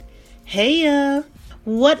Hey,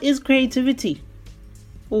 what is creativity?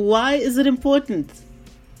 Why is it important?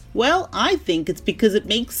 Well, I think it's because it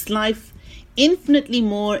makes life infinitely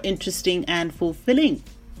more interesting and fulfilling.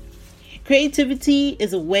 Creativity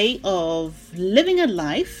is a way of living a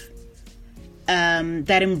life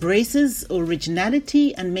that embraces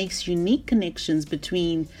originality and makes unique connections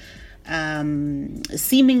between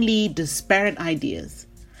seemingly disparate ideas.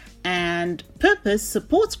 And purpose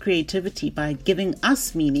supports creativity by giving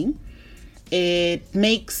us meaning. It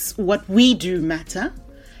makes what we do matter,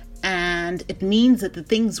 and it means that the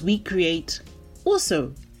things we create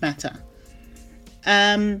also matter.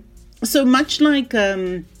 So much like,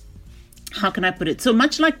 how can I put it? So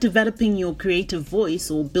much like developing your creative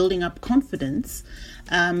voice or building up confidence,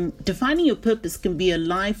 defining your purpose can be a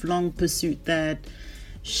lifelong pursuit that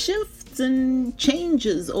shifts and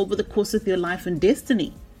changes over the course of your life and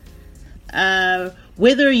destiny.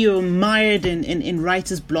 Whether you're mired in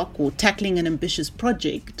writer's block or tackling an ambitious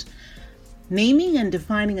project, naming and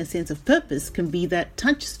defining a sense of purpose can be that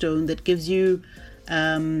touchstone that gives you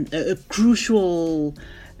a crucial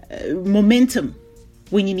momentum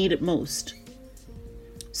when you need it most.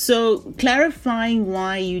 So clarifying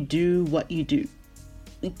why you do what you do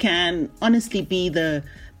can honestly be the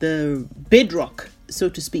bedrock, so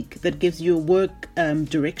to speak, that gives your work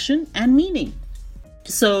direction and meaning.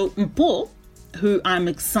 So Mpho, who I'm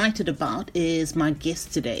excited about, is my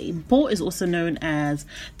guest today. Mpho is also known as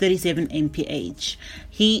 37mph.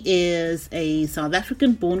 He is a South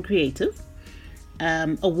African-born creative,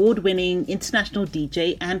 award-winning international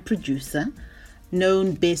DJ and producer,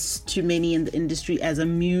 known best to many in the industry as a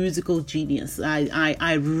musical genius.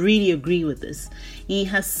 I really agree with this. He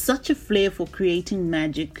has such a flair for creating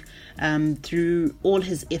magic through all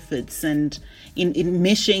his efforts and in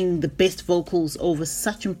meshing the best vocals over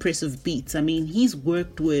such impressive beats. I mean, he's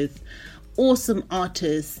worked with awesome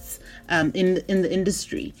artists in the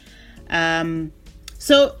industry.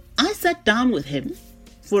 So I sat down with him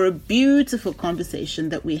for a beautiful conversation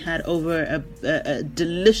that we had over a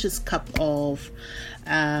delicious cup of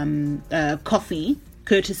coffee,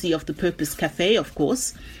 courtesy of the Purpose Cafe, of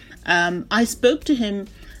course. I spoke to him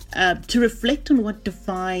to reflect on what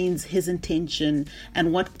defines his intention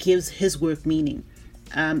and what gives his work meaning.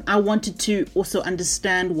 I wanted to also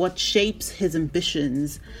understand what shapes his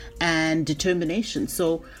ambitions and determination.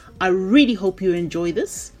 So I really hope you enjoy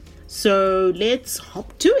this. So let's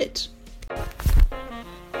hop to it.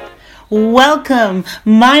 Welcome.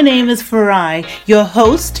 My name is Farai, your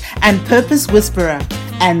host and purpose whisperer,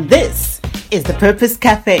 and this is the Purpose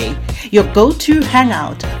Cafe, your go-to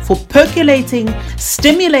hangout for percolating,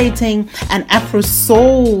 stimulating, and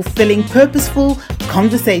Afro-soul-filling purposeful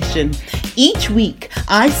conversation. Each week,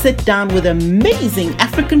 I sit down with amazing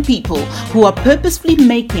African people who are purposefully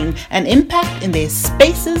making an impact in their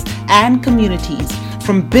spaces and communities.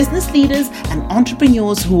 From business leaders and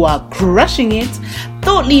entrepreneurs who are crushing it,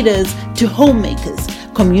 thought leaders to homemakers,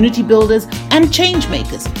 community builders and change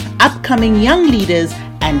makers, upcoming young leaders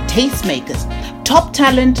and tastemakers, top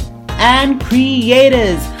talent and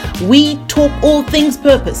creators. We talk all things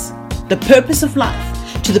purpose, the purpose of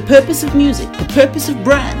life, to the purpose of music, the purpose of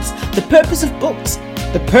brands, the purpose of books,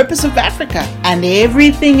 the purpose of Africa, and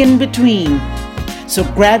everything in between. So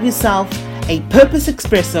grab yourself a Purpose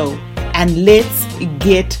Espresso and let's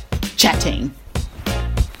get chatting.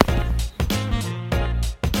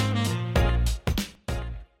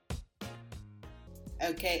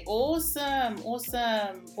 Okay, awesome.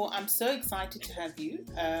 Well, I'm so excited to have you.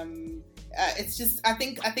 It's just, I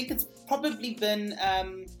think it's probably been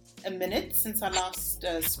a minute since I last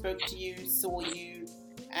spoke to you, saw you,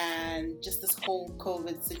 and just this whole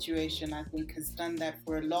COVID situation, I think, has done that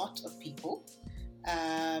for a lot of people.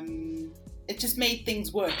 It just made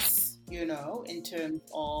things worse, in terms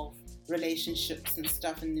of relationships and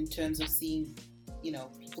stuff, and in terms of seeing,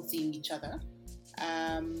 people seeing each other.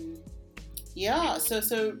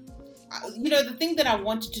 So the thing that I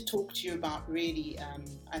wanted to talk to you about really,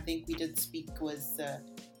 I think we did speak, was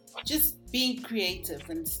just being creative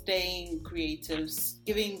and staying creative,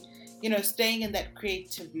 staying in that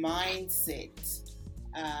creative mindset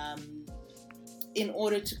in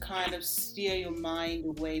order to kind of steer your mind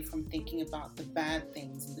away from thinking about the bad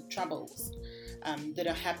things and the troubles that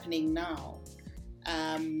are happening now.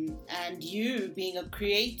 And you being a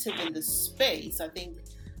creative in this space, I think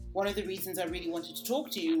one of the reasons I really wanted to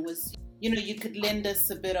talk to you was, you could lend us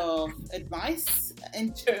a bit of advice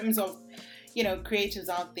in terms of, creatives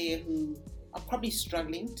out there who are probably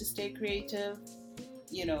struggling to stay creative,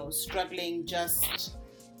 struggling just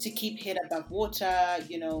to keep head above water,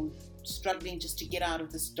 struggling just to get out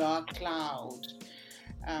of this dark cloud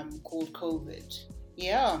called COVID.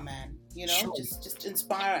 Yeah, man. Sure. Just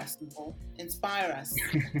inspire us, Mpho. Inspire us.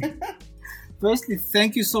 Firstly,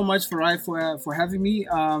 thank you so much, Farai, for having me.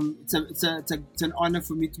 It's an honor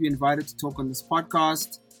for me to be invited to talk on this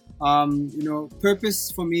podcast.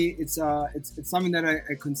 Purpose for me, it's something that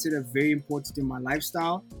I consider very important in my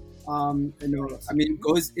lifestyle. I mean,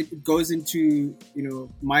 it goes into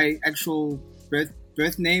my actual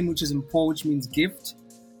birth name, which is Mpho, which means gift.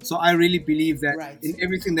 So I really believe that in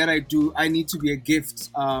everything that I do, I need to be a gift.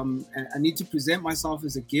 And I need to present myself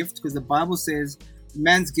as a gift, because the Bible says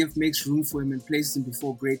man's gift makes room for him and places him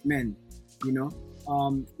before great men.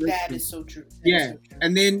 That is so true. So true.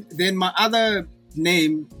 And then my other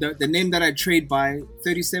name, the name that I trade by,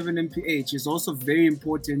 37 mph, is also very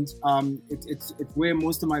important. It's where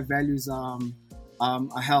most of my values are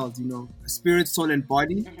held. Spirit, soul, and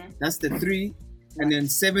body. That's the 3, and then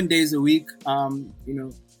 7 days a week.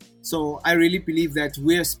 So I really believe that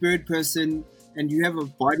we're a spirit person, and you have a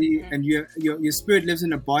body, and your spirit lives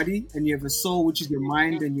in a body, and you have a soul, which is your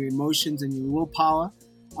mind and your emotions and your willpower.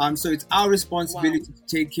 So it's our responsibility to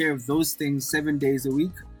take care of those things 7 days a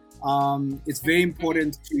week. It's very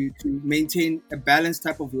important to maintain a balanced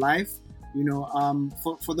type of life.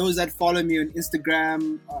 For those that follow me on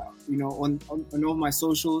Instagram, on all my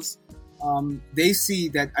socials, they see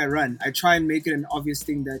that I run. I try and make it an obvious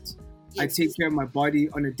thing that I take care of my body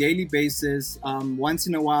on a daily basis. Once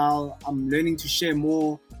in a while, I'm learning to share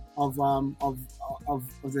more of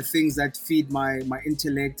the things that feed my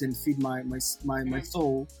intellect and feed my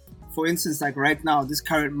soul. For instance, like right now, this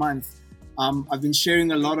current month, I've been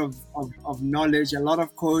sharing a lot of knowledge, a lot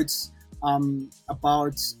of quotes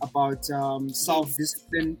about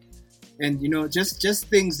self-discipline, and just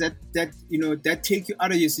things that take you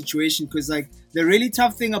out of your situation. Because like the really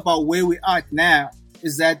tough thing about where we are now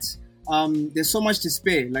is that there's so much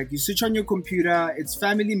despair. Like you switch on your computer, it's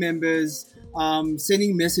family members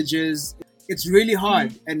sending messages. It's really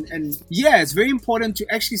hard, and it's very important to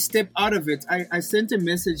actually step out of it. I sent a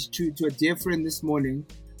message to a dear friend this morning.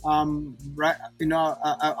 I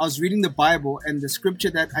was reading the Bible, and the scripture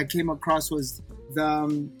that I came across was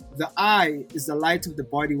the eye is the light of the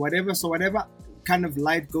body. Whatever kind of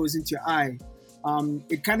light goes into your eye,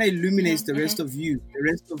 it kind of illuminates the rest of you, the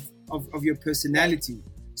rest of your personality.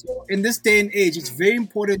 So in this day and age, it's very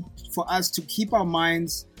important for us to keep our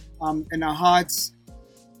minds and our hearts,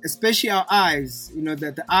 especially our eyes,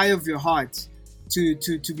 the eye of your heart, to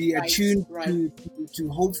be attuned to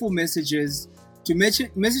hopeful messages, to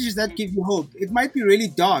messages that give you hope. It might be really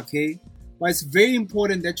dark, hey, but it's very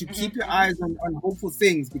important that you keep your eyes on hopeful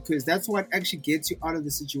things, because that's what actually gets you out of the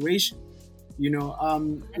situation.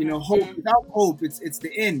 Hope. Without hope, it's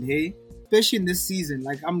the end, hey. Especially in this season,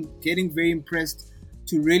 like I'm getting very impressed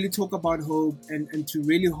to really talk about hope and to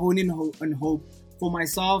really hone in on hope for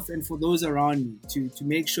myself and for those around me, to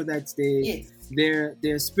make sure that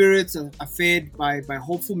their spirits are fed by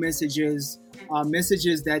hopeful messages,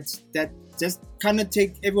 messages that just kind of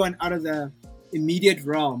take everyone out of the immediate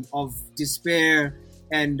realm of despair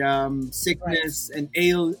and sickness and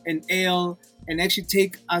ail, and actually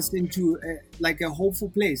take us into a hopeful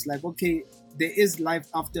place. Like, okay, there is life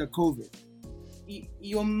after COVID.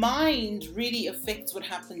 Your mind really affects what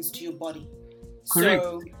happens to your body. Correct.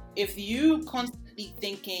 So if you constantly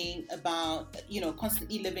thinking about,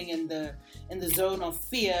 constantly living in the zone of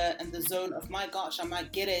fear and the zone of, my gosh, I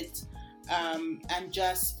might get it, and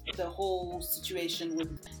just the whole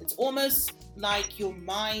situation it's almost like your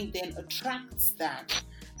mind then attracts that,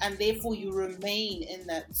 and therefore you remain in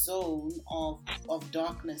that zone of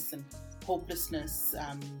darkness and hopelessness,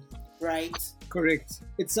 right? Correct.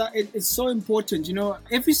 It's so important.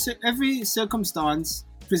 Every circumstance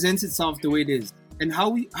presents itself the way it is, and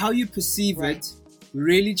how you perceive it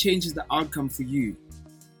really changes the outcome for you.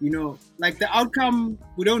 Like the outcome,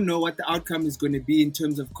 we don't know what the outcome is going to be in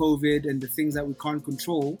terms of COVID and the things that we can't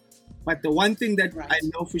control. But the one thing that I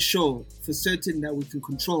know for sure, for certain, that we can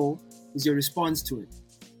control is your response to it.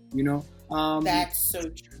 That's so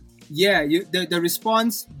true. Yeah, the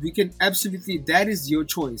response, we can absolutely, that is your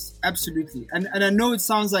choice. Absolutely. And I know it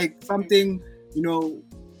sounds like something,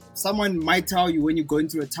 someone might tell you when you're going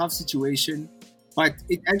through a tough situation, but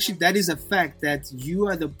that is a fact, that you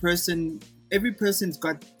are the person. Every person's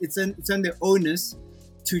got, it's on their onus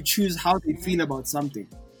to choose how they feel about something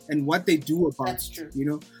and what they do about it. That's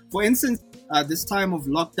true. For instance, this time of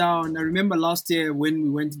lockdown, I remember last year when we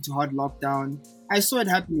went into hard lockdown, I saw it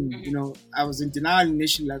happening. I was in denial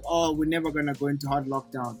initially, like, oh, we're never going to go into hard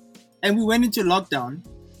lockdown. And we went into lockdown.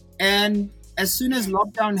 And as soon as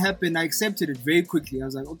lockdown happened, I accepted it very quickly. I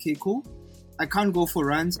was like, okay, cool. I can't go for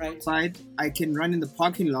runs outside. I can run in the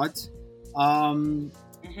parking lot.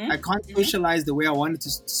 I can't socialize the way I wanted to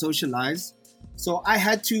socialize. So I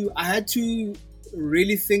had to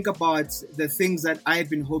really think about the things that I had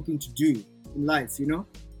been hoping to do in life, you know.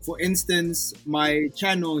 For instance, my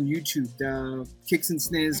channel on YouTube, the kicks and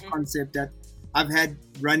snares concept that I've had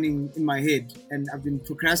running in my head and I've been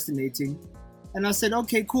procrastinating. And I said,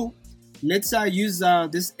 okay, cool. Let's use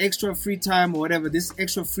this extra free time or whatever, this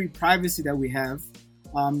extra free privacy that we have,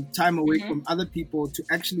 time away from other people to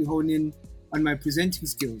actually hone in on my presenting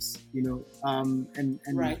skills, you know, and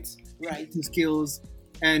writing skills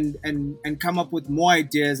and come up with more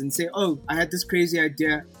ideas and say, oh, I had this crazy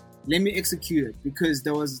idea. Let me execute it, because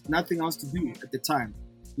there was nothing else to do at the time,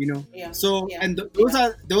 you know. And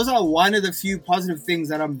those are one of the few positive things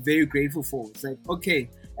that I'm very grateful for. It's like, okay,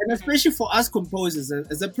 and especially for us composers,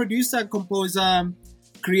 as a producer, composer,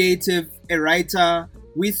 creative, a writer,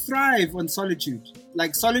 we thrive on solitude.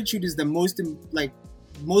 Like, solitude is the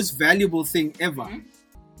most valuable thing ever.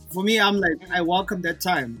 For me, I'm like, I welcome that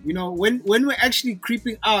time. You know, when we're actually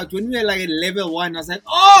creeping out, when we're like at level 1, I was like,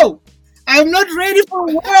 oh, I'm not ready for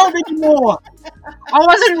the world anymore. I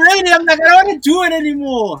wasn't ready. I'm like, I don't want to do it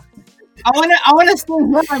anymore. I want to stay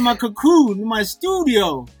here in my cocoon, in my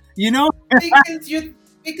studio, you know?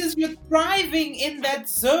 Because you're thriving in that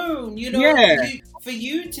zone, you know. For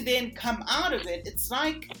you to then come out of it, it's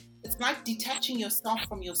like detaching yourself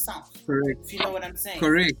from yourself. Correct. If you know what I'm saying.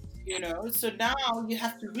 Correct. You know, so now you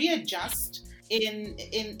have to readjust.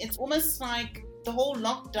 It's almost like the whole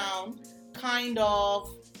lockdown kind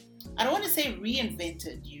of, I don't want to say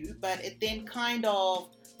reinvented you, but it then kind of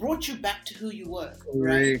brought you back to who you were,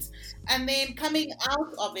 right? And then coming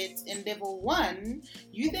out of it in level 1,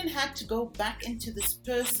 you then had to go back into this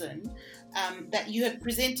person that you had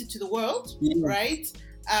presented to the world, right?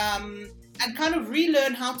 And kind of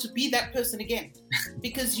relearn how to be that person again,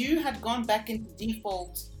 because you had gone back into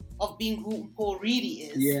default of being who Mpho really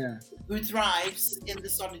is, who thrives in the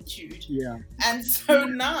solitude. And so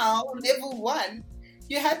now, level 1,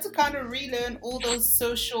 you had to kind of relearn all those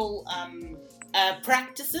social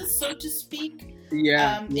practices, so to speak,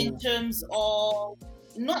 in terms of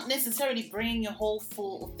not necessarily bringing your whole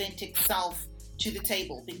full authentic self to the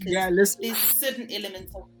table, because there's certain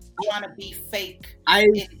elements of trying to be fake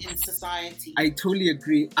in society. I totally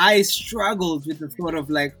agree. I struggled with the thought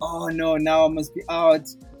of like, oh no, now I must be out.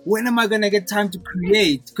 When am I going to get time to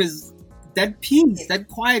create? Because that peace, that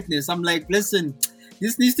quietness, I'm like, listen,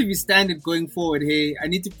 this needs to be standard going forward. Hey, I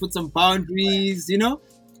need to put some boundaries, you know?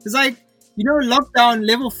 It's like, you know, lockdown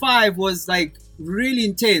level 5 was like really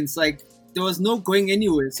intense. Like, there was no going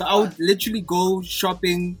anywhere. So I would literally go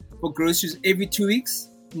shopping for groceries every 2 weeks.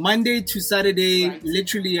 Monday to Saturday,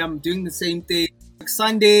 literally I'm doing the same thing. Like,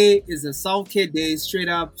 Sunday is a self-care day, straight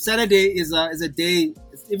up. Saturday is a day,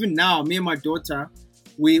 even now, me and my daughter,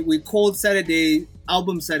 we called Saturday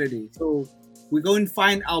Album Saturday. So we go and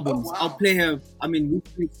find albums. I'll play her. I mean, we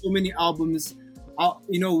play so many albums.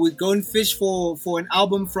 We go and fish for an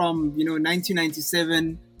album from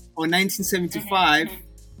 1997 or 1975,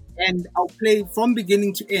 and I'll play from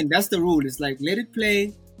beginning to end. That's the rule. It's like, let it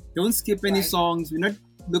play. Don't skip any songs. We're not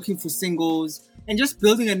looking for singles, and just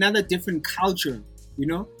building another different culture, you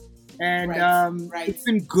know. And it's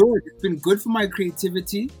been good. It's been good for my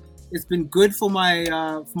creativity. It's been good for my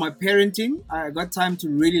parenting. I got time to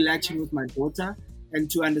really latch in with my daughter and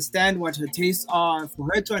to understand what her tastes are, for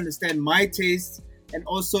her to understand my tastes, and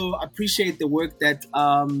also appreciate the work that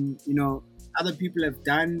other people have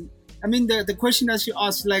done. I mean, the question that she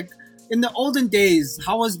asked, like, in the olden days,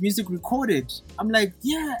 how was music recorded? I'm like,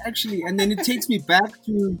 yeah, actually. And then it takes me back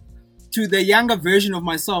to the younger version of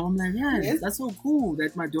myself. I'm like, that's so cool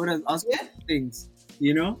that my daughter has asked things,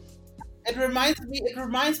 you know? It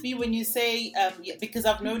reminds me when you say, because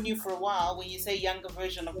I've known you for a while, when you say younger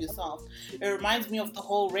version of yourself, it reminds me of the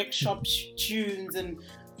whole Rec Shop tunes and,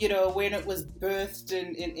 when it was birthed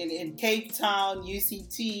in Cape Town,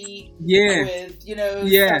 UCT, with,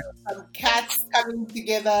 some cats coming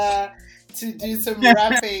together to do some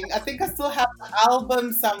rapping. I think I still have the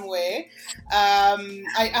album somewhere.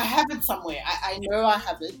 I have it somewhere. I know I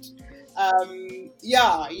have it.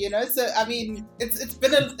 So I mean, it's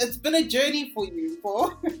been a journey for you,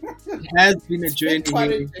 Mpho. It has been a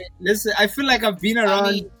journey. Listen, I feel like I've been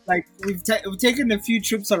around. Like we've taken a few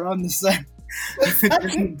trips around the sun.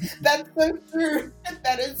 That's so true.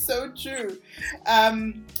 That is so true.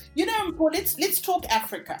 Mpho, let's talk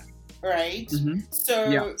Africa, right?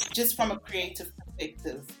 So just from a creative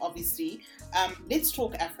perspective, obviously, let's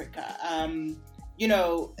talk Africa.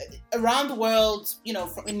 Around the world,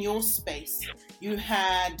 in your space, you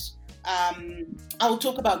had, I will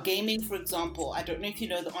talk about gaming, for example. I don't know if you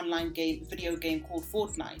know the online video game called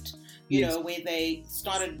Fortnite. Yes. where they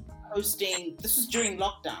started hosting, this was during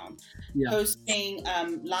lockdown, Yeah. hosting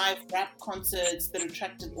live rap concerts that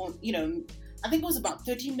attracted, I think it was about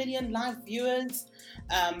 30 million live viewers.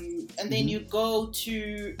 And then you go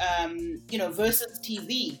to, Versus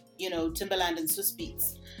TV, Timberland and Swiss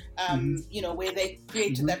Beats, where they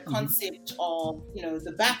created that concept of,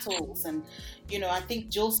 the battles. And, I think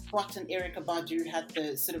Jill Scott and Erykah Badu had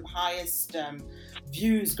the sort of highest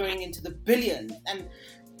views going into the billions. And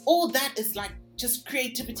all that is like just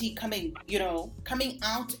creativity coming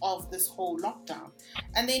out of this whole lockdown.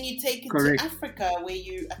 And then you take it Correct. to Africa, where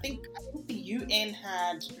I think the UN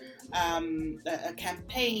had a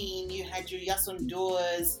campaign. You had your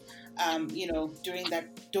Yasundors, during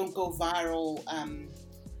that Don't Go Viral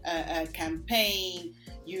campaign.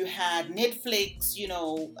 You had Netflix,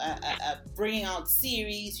 bringing out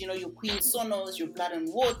series, your Queen Sonos, your Blood and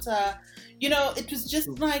Water. It was just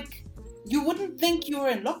like, you wouldn't think you were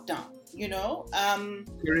in lockdown,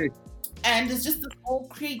 Correct. And it's just this whole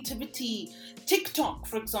creativity. TikTok,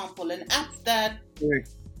 for example, an app that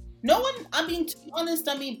Correct. no one, to be honest,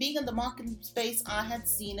 being in the marketing space, I had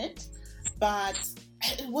seen it, but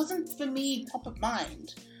it wasn't for me top of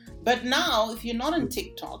mind. But now, if you're not in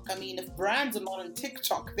TikTok, if brands are not in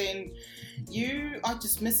TikTok, then you are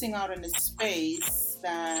just missing out on a space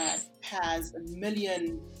that has a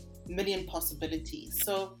million possibilities.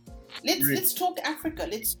 So let's talk Africa.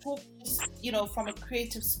 Let's talk, from a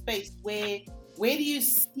creative space. Where do you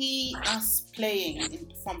see us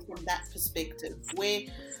playing from that perspective? Where,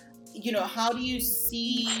 how do you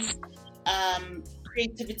see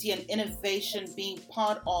creativity and innovation being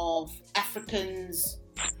part of Africans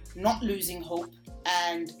not losing hope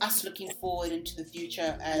and us looking forward into the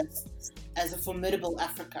future as a formidable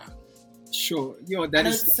Africa? Sure.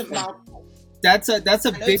 That's a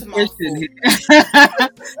big question.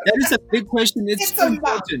 That is a big question. It's so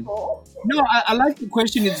important. No, I like the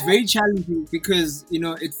question. It's very challenging because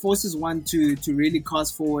it forces one to really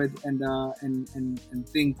cast forward and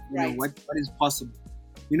think what is possible.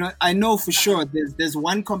 I know for sure there's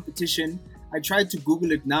one competition. I tried to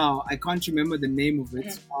Google it now. I can't remember the name of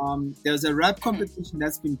it. There's a rap competition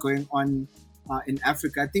that's been going on in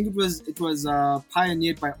Africa. I think it was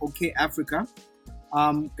pioneered by OK Africa.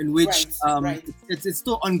 In which it's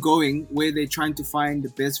still ongoing, where they're trying to find the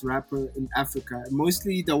best rapper in Africa.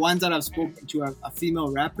 Mostly the ones that I've spoken to are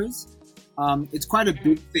female rappers. It's quite a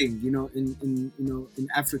big thing, in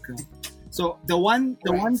Africa. So the one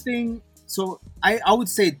thing, so I would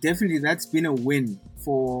say definitely that's been a win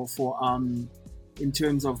for in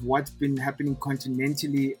terms of what's been happening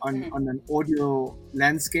continentally on an audio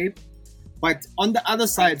landscape. But on the other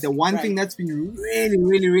side, the one thing that's been really,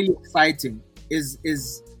 really, really exciting is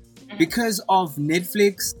because of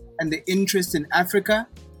Netflix and the interest in Africa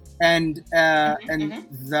and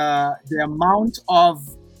the amount of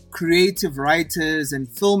creative writers and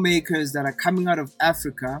filmmakers that are coming out of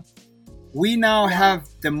Africa, we now have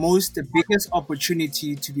the biggest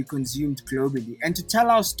opportunity to be consumed globally and to tell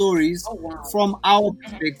our stories from our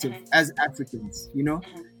perspective as Africans,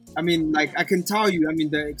 I can tell you,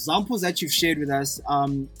 the examples that you've shared with us,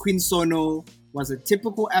 Queen Sono was a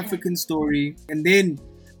typical African story. And then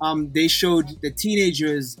they showed the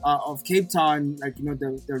teenagers of Cape Town,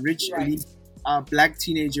 the rich elite black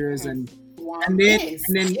teenagers. And then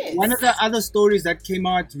one of the other stories that came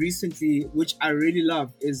out recently, which I really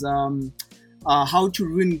love, is How to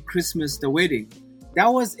Ruin Christmas, the Wedding. That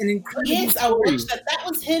was an incredible story. I watched that. That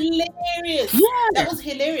was hilarious. Yeah. That was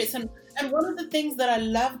hilarious. And one of the things that I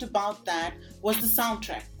loved about that was the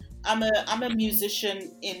soundtrack. I'm a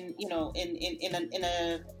musician in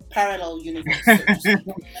a parallel universe.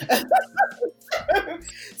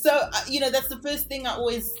 So that's the first thing I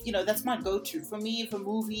always, that's my go-to. For me, if a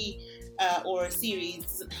movie or a series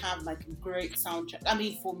doesn't have like a great soundtrack,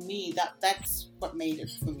 for me, that's what made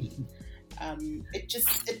it for me.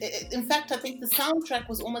 In fact, I think the soundtrack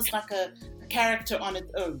was almost like a character on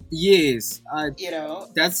its own. Yes,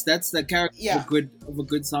 that's the character of a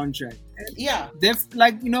good soundtrack. Yeah,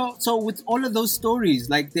 so with all of those stories,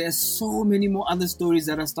 there are so many more other stories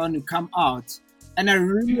that are starting to come out, and I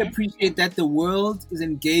really appreciate that the world is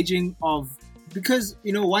engaging because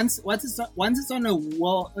once it's on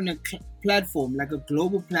a platform, like a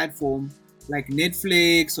global platform like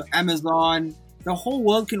Netflix or Amazon, the whole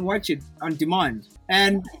world can watch it on demand,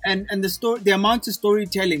 and the amount of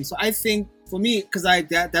storytelling. So I think for me, because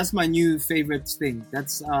that's my new favorite thing.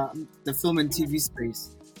 That's the film and TV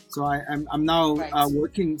space. So I'm now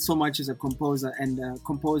working so much as a composer and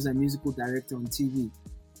musical director on TV.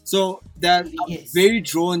 So that I'm very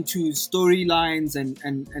drawn to storylines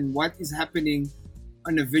and what is happening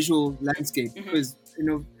on a visual landscape, because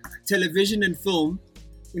television and film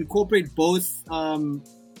incorporate both,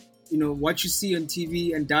 what you see on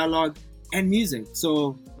TV and dialogue and music.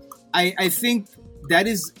 So I think that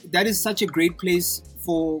is such a great place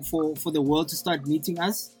for the world to start meeting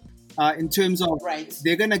us, in terms of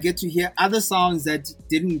they're gonna get to hear other sounds that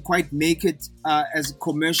didn't quite make it as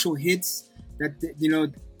commercial hits, that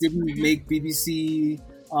didn't make BBC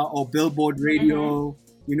or Billboard radio,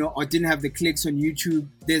 or didn't have the clicks on YouTube.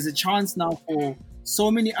 There's a chance now for so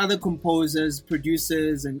many other composers,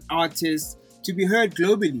 producers, and artists to be heard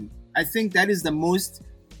globally. I think that is the most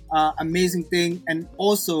amazing thing. And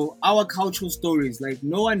also our cultural stories, like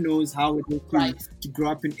no one knows how it is to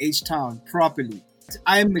grow up in H-Town properly.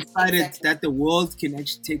 I'm excited that the world can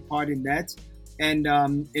actually take part in that. And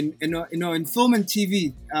in film and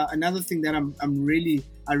TV, another thing that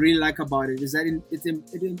I really like about it is that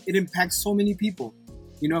it impacts so many people.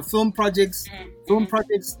 Film projects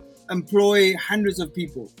employ hundreds of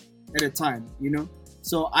people at a time.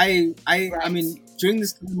 So I mean, during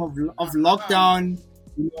this time of lockdown,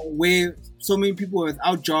 where so many people were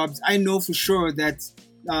without jobs, I know for sure that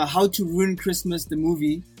How to Ruin Christmas, the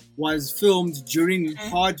movie, was filmed during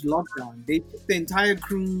hard lockdown. They took the entire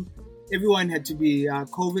crew. Everyone had to be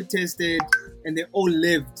COVID tested, and they all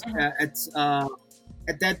lived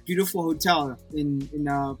at that beautiful hotel in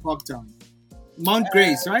Parktown, Mount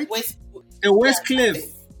Grace, right? The West Cliff.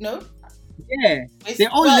 No. Yeah, they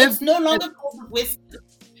all lived. It's no longer called the West Cliff.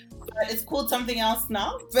 It's called something else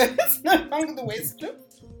now, but it's no longer the West Cliff.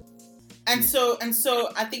 And so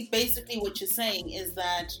I think basically what you're saying is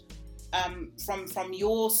that from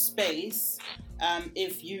your space,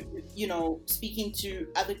 if you speaking to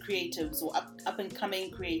other creatives or up and coming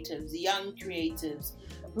creatives, young creatives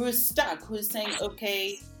who are stuck, who are saying,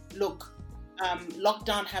 okay, look,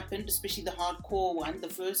 lockdown happened, especially the hardcore one, the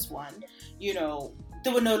first one,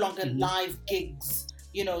 there were no longer live gigs,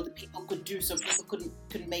 that people could do, so people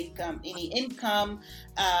couldn't make any income.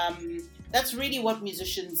 That's really what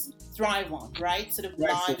musicians thrive on, right? Sort of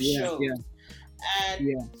live shows.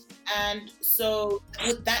 Yeah. And so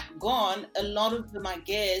with that gone, a lot of them, I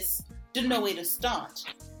guess, didn't know where to start.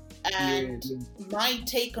 And my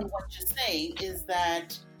take on what you're saying is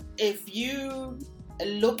that if you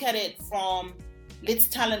look at it from, let's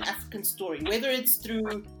tell an African story, whether it's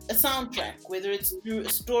through a soundtrack, whether it's through a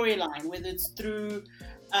storyline, whether it's through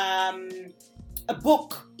a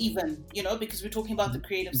book even, because we're talking about the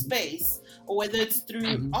creative space, or whether it's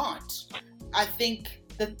through art, I think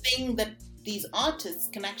the thing that these artists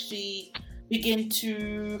can actually begin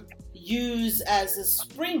to use as a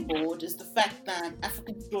springboard is the fact that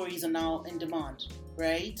African stories are now in demand,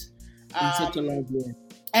 right? In such a large way.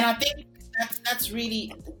 And I think that's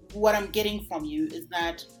really what I'm getting from you, is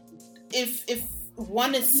that if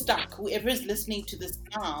one is stuck, whoever is listening to this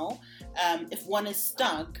now, if one is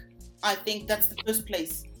stuck, I think that's the first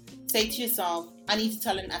place. Say to yourself, I need to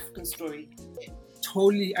tell an African story.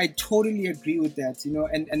 I totally agree with that,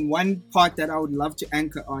 and one part that I would love to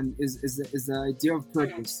anchor on is the idea of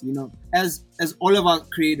purpose. As all of our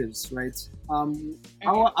creatives, right?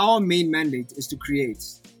 Our main mandate is to create,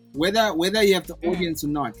 whether you have the audience or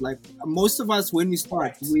not. Like most of us, when we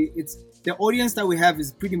start, it's the audience that we have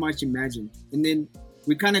is pretty much imagined, and then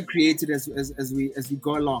we kind of create it as we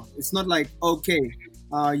go along. It's not like, okay,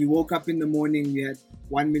 you woke up in the morning, you had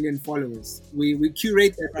 1 million followers. We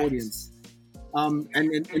curate that audience. And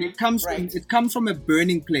it comes from a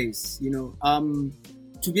burning place,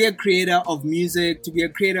 to be a creator of music, to be a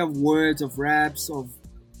creator of words, of raps, of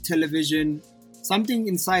television, something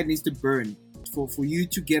inside needs to burn for you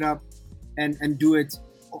to get up and do it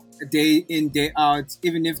day in, day out,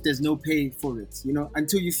 even if there's no pay for it,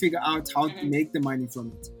 until you figure out how to make the money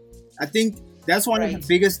from it. I think that's one of the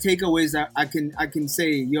biggest takeaways that I can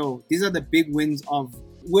say, these are the big wins of.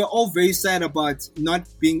 We're all very sad about not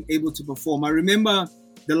being able to perform. I remember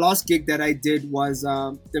the last gig that I did was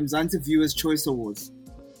the Mzansi Viewers Choice Awards.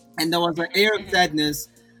 And there was an air of sadness.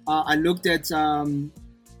 I looked at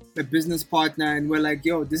a business partner and we're like,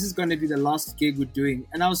 this is going to be the last gig we're doing.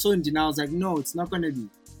 And I was so in denial. I was like, no, it's not going to be,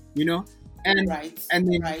 And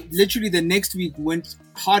then literally the next week went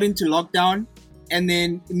hard into lockdown. And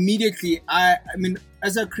then immediately, I mean,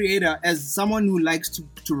 as a creator, as someone who likes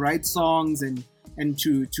to write songs and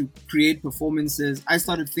to create performances, I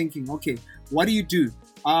started thinking, okay, what do? You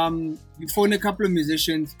phone a couple of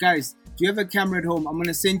musicians, guys, do you have a camera at home? I'm going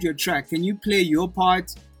to send you a track. Can you play your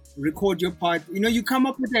part, record your part? You come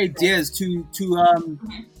up with ideas to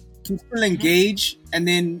still engage, and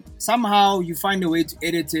then somehow you find a way to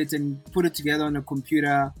edit it and put it together on a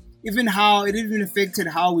computer. It even affected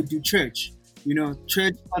how we do church.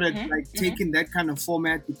 Church started taking that kind of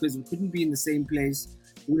format because we couldn't be in the same place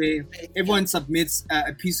where everyone submits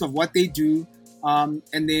a piece of what they do, and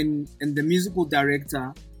the musical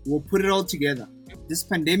director will put it all together. This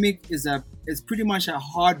pandemic is pretty much a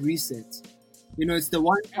hard reset. It's the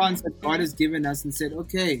one chance that God has given us and said,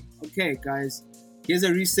 okay, guys, here's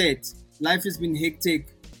a reset. Life has been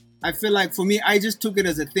hectic. I feel like for me, I just took it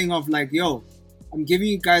as a thing of like, yo, I'm giving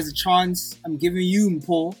you guys a chance. I'm giving you,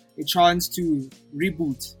 Mpho, a chance to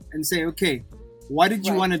reboot and say, okay, what did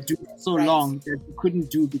you want to do so long that you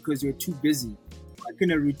couldn't do because you're too busy? Like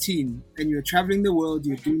in a routine, and you're traveling the world,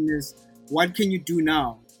 you're doing this. What can you do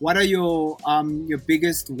now? What are your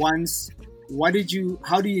biggest wants?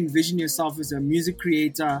 How do you envision yourself as a music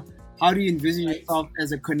creator? How do you envision yourself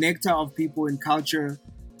as a connector of people in culture?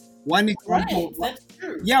 One example, that's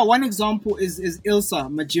true. Yeah, one example is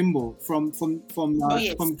Ilsa Majimbo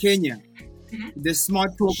from Kenya. The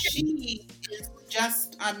smart talk. She is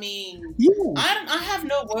just, I have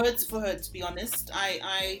no words for her, to be honest.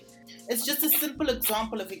 It's just a simple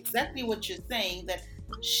example of exactly what you're saying, that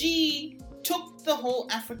she took the whole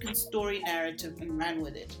African story narrative and ran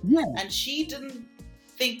with it. Yeah. And she didn't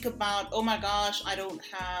think about, oh my gosh, I don't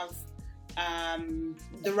have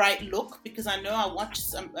the right look, because I know I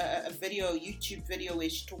watched a YouTube video where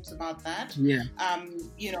she talks about that. Yeah.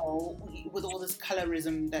 With all this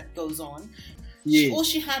colorism that goes on. Yeah. All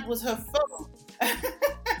she had was her phone.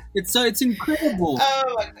 It's incredible.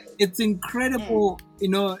 Oh my God. It's incredible.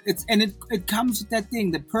 It comes with that thing,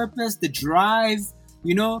 the purpose, the drive.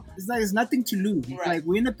 It's like there's nothing to lose. Right. Like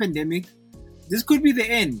we're in a pandemic. This could be the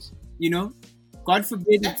end. God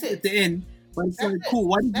forbid it's at the end. But it's like, cool.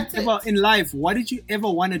 What did you ever in life? What did you ever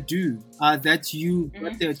want to do? That you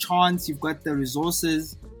got the chance, you've got the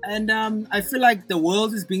resources, and I feel like the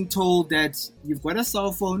world is being told that you've got a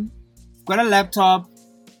cell phone, you've got a laptop,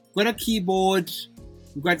 you've got a keyboard,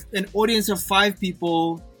 you've got an audience of 5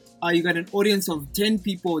 people, you got an audience of 10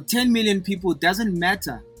 people, 10 million people. Doesn't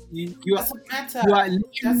matter. You are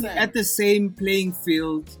literally at the same playing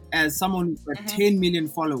field as someone who's got 10 million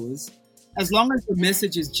followers. As long as the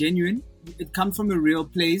message is genuine, it comes from a real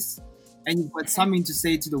place, and you've got something to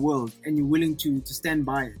say to the world, and you're willing to stand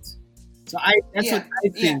by it. So that's what I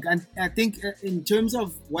think. And I think in terms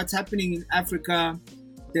of what's happening in Africa,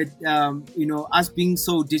 that us being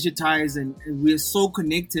so digitized and we're so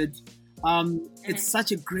connected, it's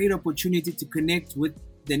such a great opportunity to connect with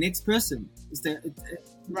the next person. To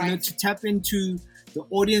tap into the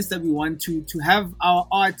audience that we want to have our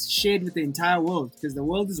art shared with the entire world, because the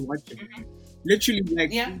world is watching. Literally,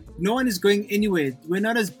 no one is going anywhere. We're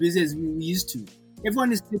not as busy as we used to.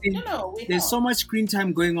 Everyone is sitting. There's so much screen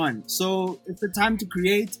time going on. So it's the time to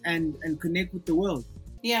create and connect with the world.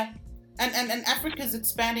 Yeah. And Africa's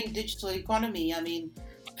expanding digital economy. I mean,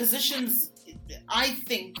 positions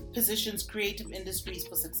creative industries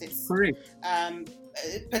for success. Correct.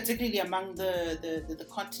 Particularly among the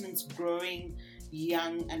continent's growing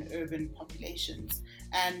young and urban populations.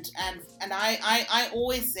 And I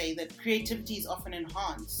always say that creativity is often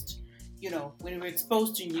enhanced, when we're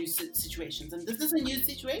exposed to new situations. And this is a new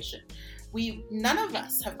situation. None of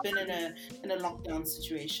us have been in a lockdown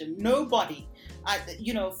situation. Nobody,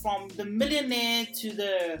 from the millionaire to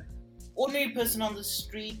the ordinary person on the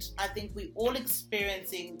street, I think we're all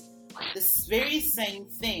experiencing this very same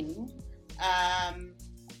thing.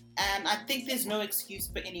 And I think there's no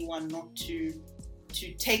excuse for anyone not to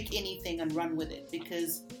take anything and run with it,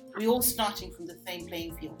 because we're all starting from the same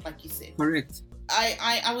playing field, like you said. Correct.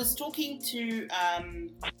 I was talking to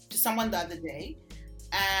someone the other day,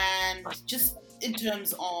 and just in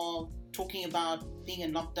terms of talking about being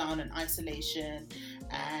in lockdown and isolation,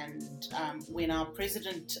 and when our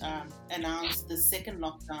president announced the second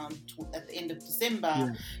lockdown at the end of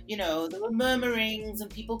December, there were murmurings and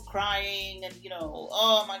people crying and,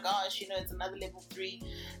 oh my gosh, it's another level 3,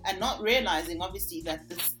 and not realizing obviously that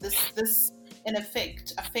this in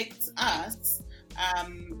effect affects us. A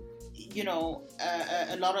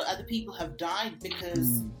lot of other people have died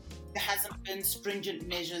because there hasn't been stringent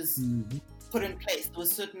measures put in place. There were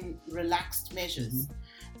certain relaxed measures.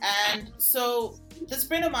 And so this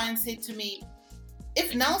friend of mine said to me,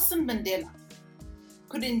 if Nelson Mandela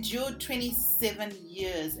could endure 27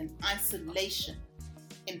 years in isolation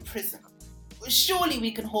in prison, surely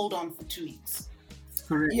we can hold on for 2 weeks.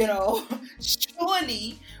 Correct.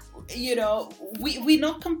 Surely, we're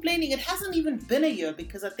not complaining. It hasn't even been a year,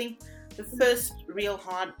 because I think the first real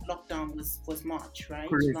hard lockdown was March, right?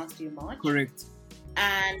 Correct. Last year, March. Correct.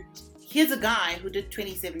 And here's a guy who did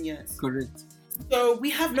 27 years. Correct. So we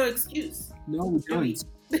have no excuse. No, we don't.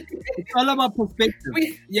 It's all about perspective.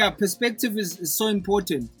 Perspective is so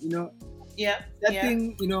important, that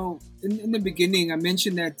thing, in the beginning, I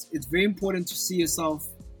mentioned that it's very important to see yourself,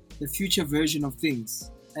 the future version of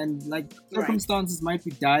things. And like circumstances might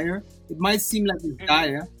be dire. It might seem like it's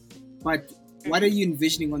dire, but what are you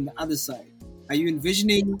envisioning on the other side? Are you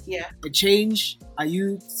envisioning a change? Are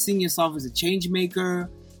you seeing yourself as a change maker?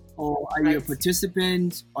 Or are you a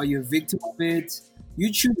participant? Are you a victim of it?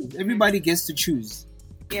 You choose. Everybody gets to choose.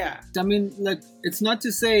 Yeah. I mean, like, it's not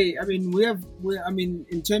to say, I mean,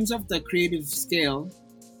 in terms of the creative scale,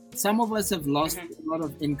 some of us have lost a lot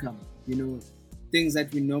of income, things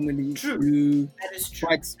that we normally do. That is true.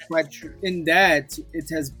 But in that, it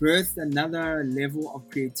has birthed another level of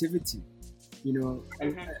creativity.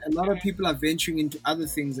 A lot of people are venturing into other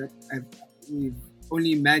things that we've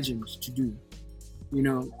only imagined to do.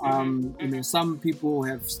 Some people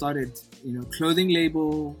have started, clothing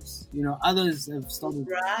labels, others have started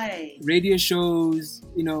radio shows,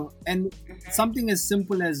 and something as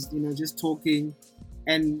simple as, just talking,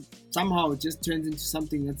 and somehow it just turns into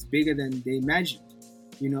something that's bigger than they imagined.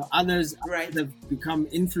 Others have become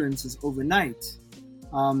influencers overnight,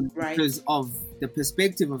 because of the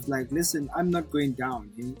perspective of like, listen, I'm not going down,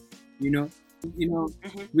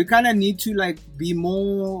 we kind of need to like be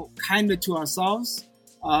more kinder to ourselves.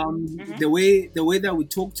 The way that we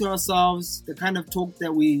talk to ourselves, the kind of talk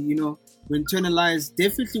that we internalize.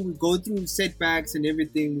 Definitely, we go through setbacks and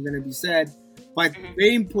everything. We're gonna be sad, but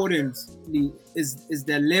very importantly is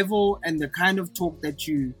the level and the kind of talk that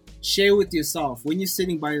you share with yourself when you're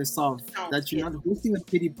sitting by yourself. That you're not hosting a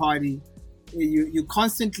pity party. You're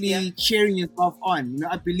constantly cheering yourself on.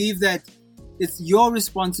 I believe that it's your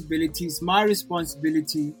responsibility, it's my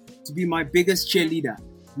responsibility to be my biggest cheerleader.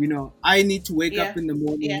 I need to wake up in the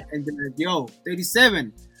morning and be like, yo,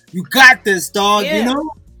 37, you got this, dog,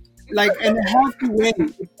 like in a healthy way,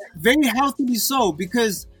 very healthily so,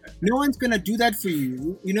 because no one's going to do that for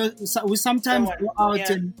you. We sometimes go out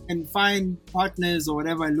and find partners or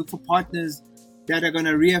whatever, and look for partners that are going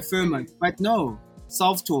to reaffirm us. But no,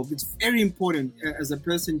 self-talk, it's very important as a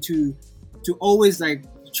person to always like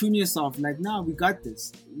tune yourself, like, nah, we got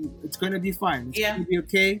this. It's going to be fine. It's going to be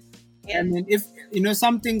okay. And then if,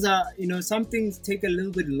 some things take a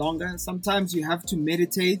little bit longer. Sometimes you have to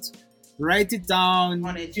meditate, write it down, do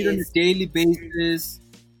it on a daily basis,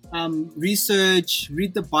 research,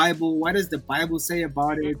 read the Bible. What does the Bible say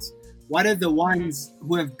about it? What are the ones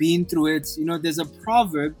who have been through it? There's a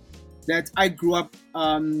proverb that I grew up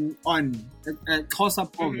on, a Xhosa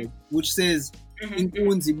proverb, which says,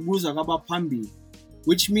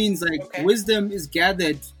 which means like wisdom is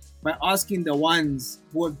gathered by asking the ones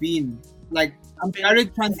who have been, like, I'm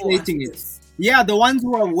direct translating it. Yeah, the ones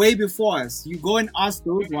who are way before us. You go and ask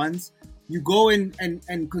those ones. You go and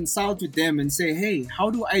consult with them and say, hey, how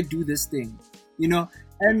do I do this thing?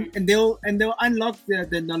 And they'll unlock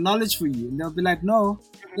the knowledge for you. And they'll be like, no,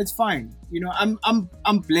 it's fine.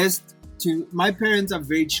 I'm blessed my parents are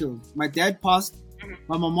very chill. My dad passed,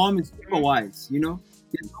 but my mom is super wise. There's no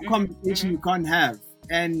conversation you can't have.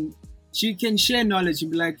 And she can share knowledge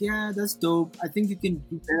and be like, yeah, that's dope. I think you can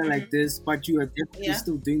do better like this, but you are definitely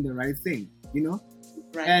still doing the right thing,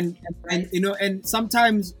 And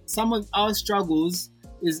sometimes some of our struggles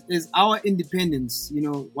is our independence.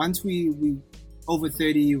 Once we over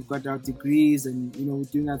 30, we've got our degrees and we're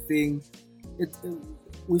doing our thing.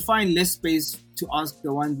 We find less space to ask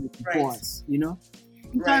the ones before us.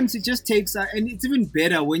 Sometimes it just takes, and it's even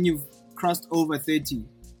better when you've crossed over 30.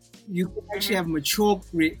 You can actually have mature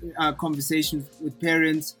conversations with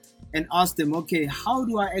parents and ask them, okay, how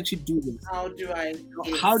do I actually do this? How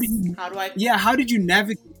did you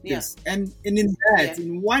navigate this? And in that,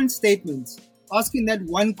 in one statement, asking that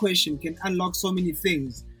one question can unlock so many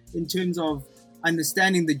things in terms of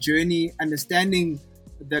understanding the journey, understanding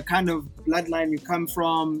the kind of bloodline you come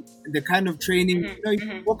from, the kind of training.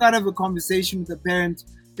 You walk out of a conversation with a parent,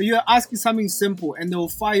 but you're asking something simple and they'll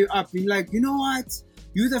fire you up. You're like, you know what?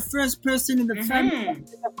 You're the first person in the family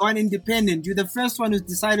that have gone independent. You're the first one who's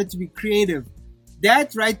decided to be creative.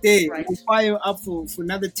 That right there will fire you up for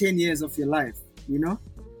another 10 years of your life,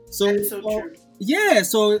 So, that's so true. Yeah,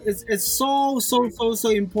 so it's so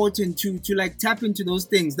important to like tap into those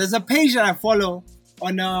things. There's a page that I follow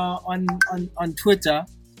on Twitter.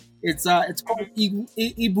 It's called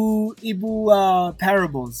Ibu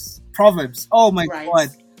Proverbs. Oh my God,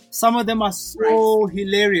 some of them are so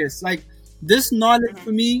hilarious. Like this knowledge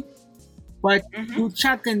for me, but you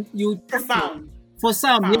check and you profound. For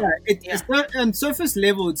some, it's on surface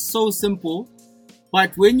level, it's so simple,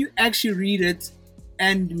 but when you actually read it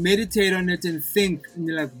and meditate on it and think, and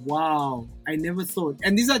you're like, wow, I never thought.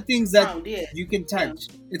 And these are things that you can touch.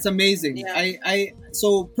 Yeah. It's amazing. Yeah.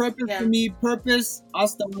 So purpose for me, purpose,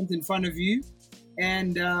 ask the ones in front of you,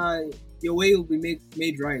 and your way will be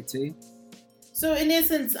made right, eh? So in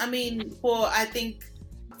essence, I mean, I think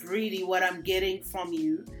really what I'm getting from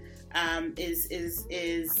you is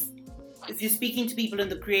if you're speaking to people in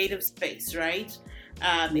the creative space, right?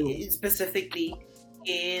 Specifically,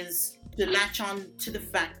 is to latch on to the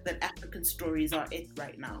fact that African stories are it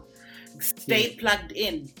right now. Stay plugged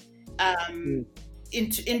in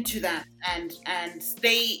into that and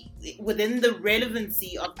stay within the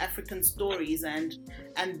relevancy of African stories and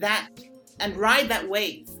ride that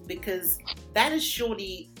wave, because that is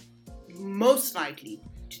surely most likely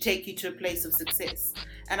to take you to a place of success.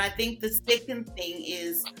 And I think the second thing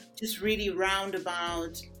is just really round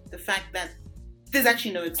about the fact that there's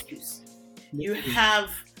actually no excuse. You have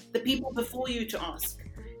the people before you to ask.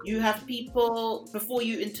 You have people before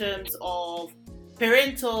you in terms of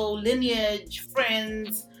parental lineage,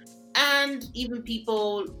 friends, and even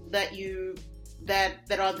people that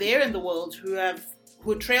are there in the world who are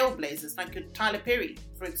trailblazers, like Tyler Perry,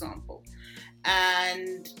 for example.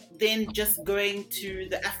 And then just going to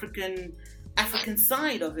the African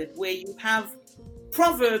side of it, where you have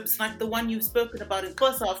proverbs like the one you've spoken about in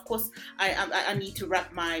Xhosa. Of course, I need to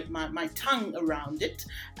wrap my tongue around it.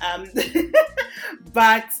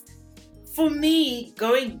 But for me,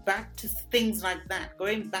 going back to things like that,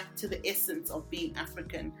 going back to the essence of being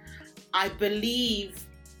African, I believe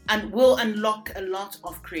and will unlock a lot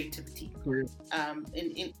of creativity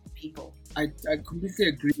in people. I completely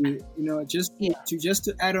agree. You know, just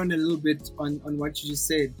to add on a little bit on what you just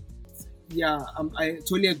said. Yeah, I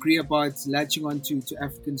totally agree about latching on to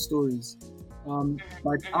African stories.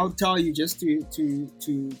 But I'll tell you, just to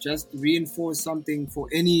just reinforce something for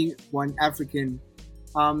anyone African.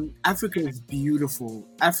 Africa is beautiful.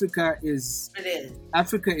 Africa is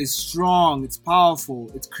strong. It's powerful.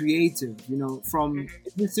 It's creative. You know, from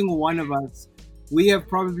every single one of us, we have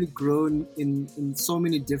probably grown in so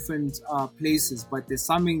many different places, but there's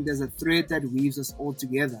a thread that weaves us all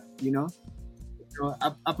together. You know,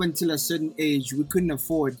 up until a certain age, we couldn't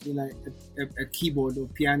afford a keyboard or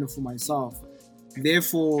piano for myself.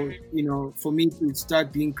 Therefore, you know, for me to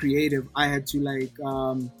start being creative, I had to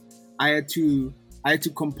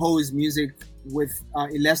compose music with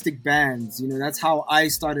elastic bands. You know, that's how I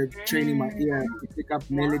started training my ear to pick up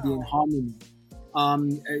melody and harmony.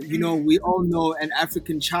 You know, we all know an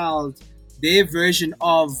African child, their version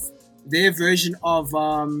of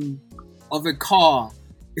a car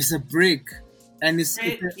is a brick. And it's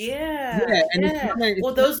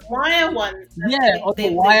or those wire ones. Or the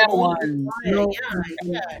wire one. You know,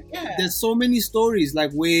 there's so many stories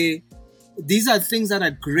like where these are things that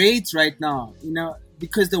are great right now, you know,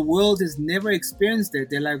 because the world has never experienced it.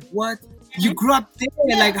 They're like, what? You grew up there?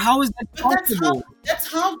 Yeah. Like, how is that possible?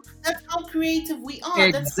 That's how creative we are.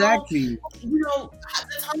 Exactly.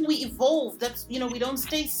 That's how we evolve. That's, you know, we don't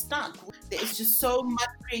stay stuck. There's just so much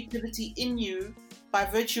creativity in you by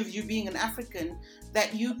virtue of you being an African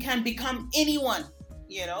that you can become anyone.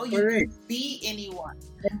 You know, you can be anyone.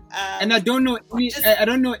 And I don't know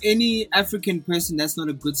any African person that's not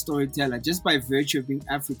a good storyteller just by virtue of being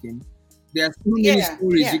African. There are so many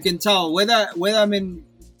stories you can tell. Whether I'm in,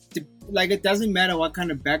 like, it doesn't matter what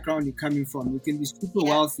kind of background you're coming from. You can be super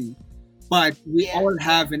wealthy, but we all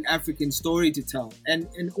have an African story to tell, and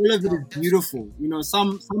all of it is beautiful. You know,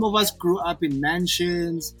 some of us grew up in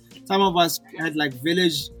mansions. Some of us had like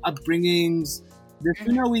village upbringings. The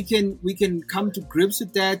sooner we can come to grips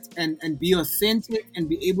with that and be authentic and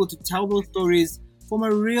be able to tell those stories from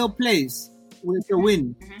a real place, it's a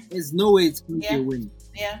win. There's no way it's going to be a win.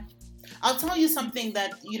 Yeah. I'll tell you something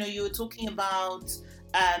that, you know, you were talking about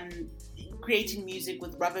creating music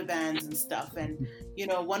with rubber bands and stuff. And, you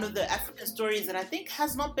know, one of the African stories that I think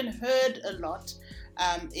has not been heard a lot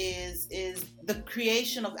is the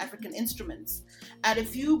creation of African instruments. And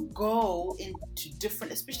if you go into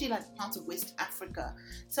different, especially like parts of West Africa,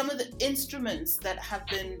 some of the instruments that have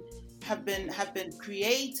been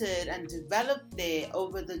created and developed there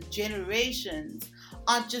over the generations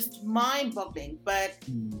are just mind-boggling. But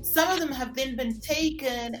some of them have then been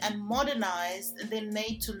taken and modernized and then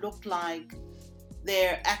made to look like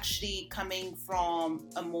they're actually coming from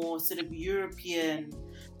a more sort of European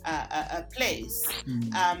place.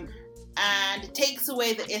 And it takes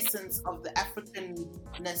away the essence of the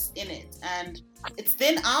Africanness in it. And it's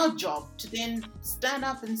then our job to then stand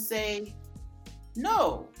up and say,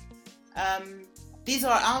 no, these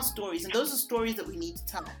are our stories, and those are stories that we need to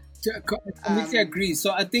tell. I completely agree.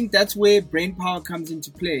 So I think that's where brain power comes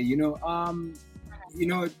into play. You know,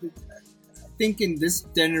 I think in this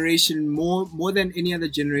generation, more than any other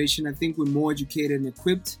generation, I think we're more educated and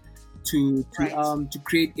equipped to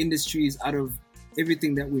create industries out of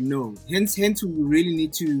everything that we know. Hence, we really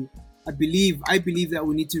need to. I believe that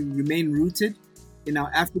we need to remain rooted in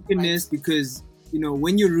our Africanness, because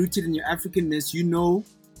when you're rooted in your Africanness,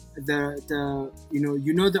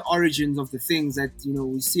 the origins of the things that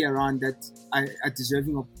we see around that are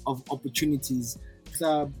deserving of opportunities.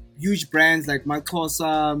 Huge brands like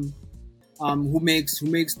Mpho who makes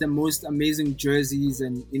the most amazing jerseys,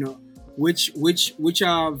 and which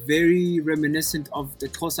are very reminiscent of the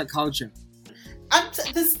Xhosa culture. I'm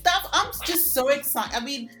just so excited. I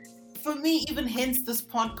mean, for me, even hence this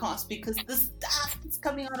podcast, because the stuff that's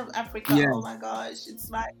coming out of Africa, oh my gosh, it's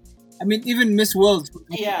like, I mean, even Miss World.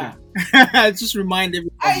 Yeah. Just remind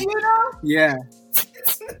everybody. Yeah.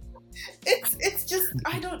 It's just,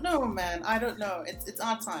 I don't know, man. I don't know. It's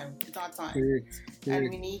our time. It's our time. Correct. And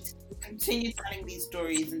we need to continue telling these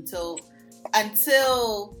stories until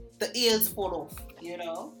the ears fall off,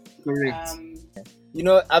 Correct.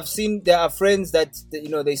 I've seen there are friends that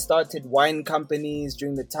they started wine companies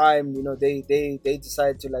during the time. They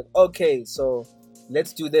decided to, like, okay, so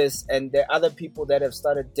let's do this. And there are other people that have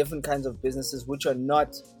started different kinds of businesses which are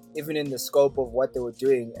not even in the scope of what they were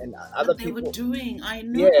doing, and other people were doing. I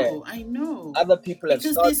know. Other people have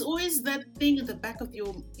because started. There's always that thing at the back of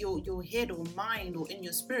your head or mind or in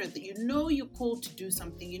your spirit that you're called to do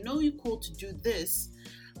something. You're called to do this,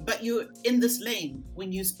 but you're in this lane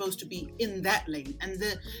when you're supposed to be in that lane.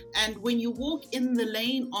 And when you walk in the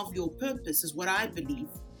lane of your purpose, is what I believe,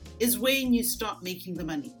 is when you start making the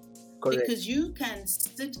money. Correct. Because you can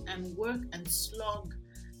sit and work and slog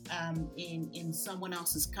in someone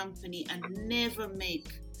else's company and never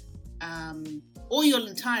make, or your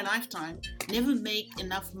entire lifetime, never make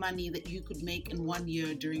enough money that you could make in 1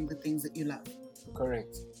 year doing the things that you love.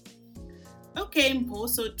 Correct. Okay, Mpho,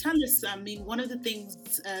 so tell us, I mean, one of the things,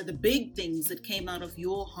 the big things that came out of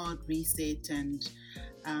your hard reset, and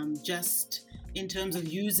just in terms of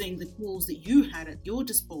using the tools that you had at your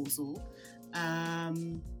disposal,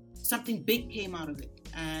 something big came out of it,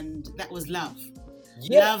 and that was love.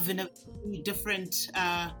 Yeah. Love in a different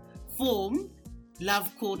form, love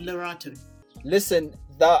called Lerato. Listen,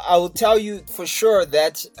 I will tell you for sure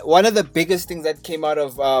that one of the biggest things that came out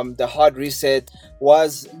of the hard reset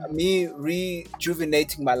was me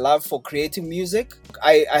rejuvenating my love for creating music.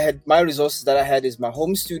 I had my resources that I had is my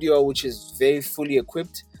home studio, which is very fully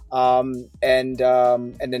equipped, and a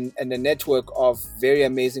network of very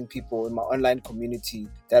amazing people in my online community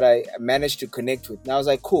that I managed to connect with. And I was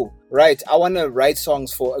like, cool, right, I want to write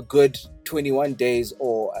songs for a good 21 days,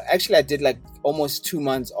 or actually I did like almost 2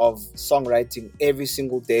 months of songwriting every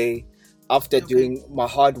single day. After doing my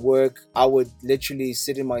hard work, I would literally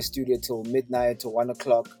sit in my studio till midnight, till 1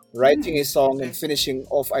 o'clock, writing a song and finishing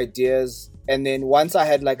off ideas. And then once I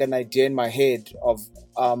had like an idea in my head of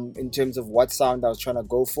in terms of what sound I was trying to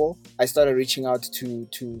go for, I started reaching out to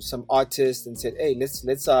some artists and said, hey, let's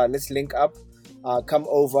link up. Come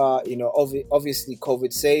over, obviously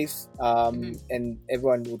COVID safe, and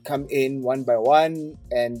everyone would come in one by one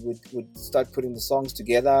and would start putting the songs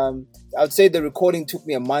together. I would say the recording took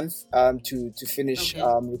me a month to finish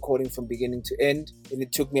recording from beginning to end, and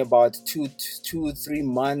it took me about 3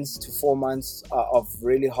 months to 4 months of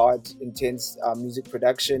really hard, intense music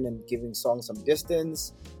production and giving songs some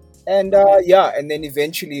distance. And and then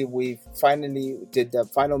eventually we finally did the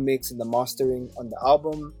final mix and the mastering on the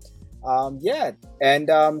album. So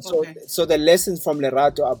the lessons from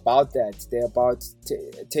Lerato are about that. They're about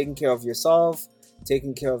taking care of yourself,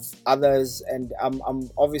 taking care of others, and I'm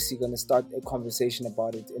obviously going to start a conversation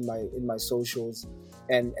about it in my socials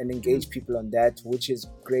and engage people on that, which is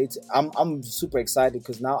great. I'm super excited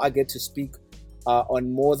because now I get to speak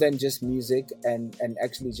on more than just music and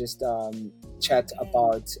actually just chat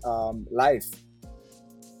about life.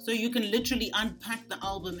 So you can literally unpack the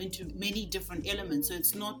album into many different elements. So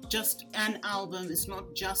it's not just an album, it's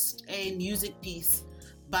not just a music piece,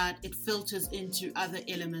 but it filters into other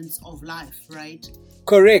elements of life, right?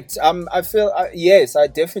 Correct. I feel, yes, I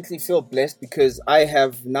definitely feel blessed because I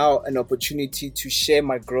have now an opportunity to share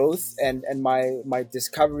my growth and my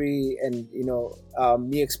discovery and,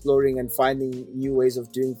 me exploring and finding new ways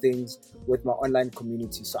of doing things with my online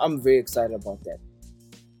community. So I'm very excited about that.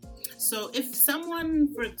 So if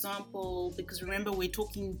someone, for example, because remember we're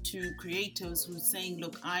talking to creators who's saying,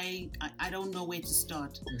 look, I don't know where to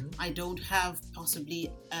start. Mm-hmm. I don't have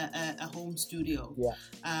possibly a home studio. Yeah.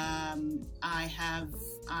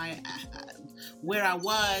 Where I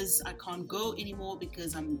was, I can't go anymore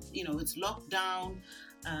because it's locked down.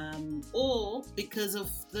 or because of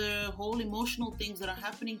the whole emotional things that are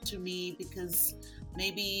happening to me, because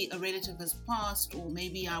maybe a relative has passed, or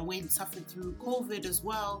maybe I suffered through COVID as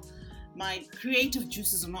well. My creative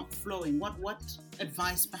juices are not flowing. What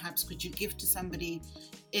advice perhaps could you give to somebody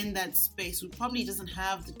in that space who probably doesn't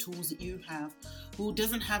have the tools that you have, who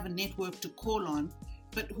doesn't have a network to call on,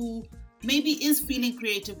 but who maybe is feeling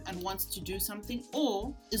creative and wants to do something,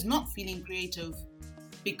 or is not feeling creative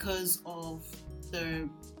because of the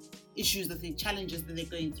issues, the challenges that they're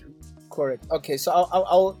going through? Correct. Okay, so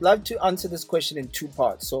I would love to answer this question in two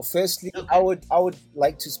parts. So firstly, Okay. I would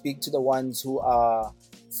like to speak to the ones who are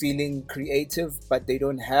feeling creative but they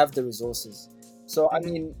don't have the resources. So I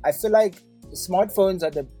mean, I feel like smartphones are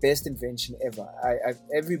the best invention ever.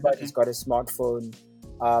 Everybody's got a smartphone.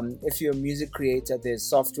 If you're a music creator, there's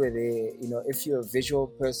software there. You know, if you're a visual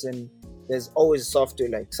person, there's always software,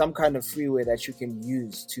 like some kind of freeware that you can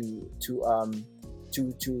use to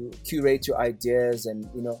curate your ideas, and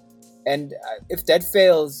you know. And if that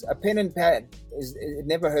fails, a pen and pad it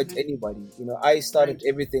never hurts anybody. You know, I started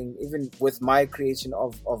everything, even with my creation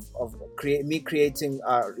of creating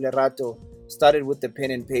Lerato, started with the pen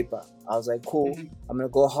and paper. I was like, cool, I'm gonna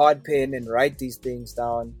go hard pen and write these things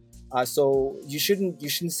down. So you shouldn't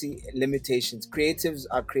see limitations. Creatives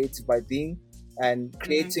are creative by being, and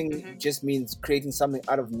creating just means creating something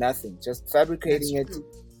out of nothing, just fabricating it.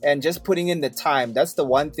 And just putting in the time. That's the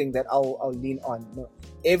one thing that I'll lean on. You know,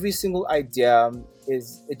 every single idea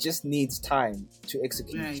it just needs time to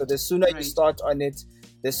execute. Right. So the sooner you start on it,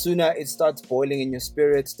 the sooner it starts boiling in your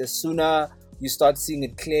spirit, the sooner you start seeing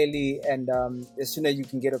it clearly, and the sooner you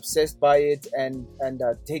can get obsessed by it and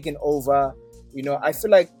taken over. You know, I feel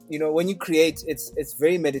like, you know, when you create, it's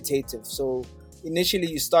very meditative. So initially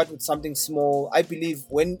you start with something small. I believe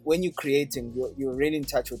when you're creating, you're really in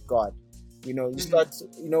touch with God. You know, you start,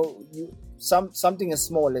 you know, something as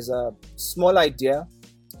small as a small idea,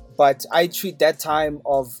 but I treat that time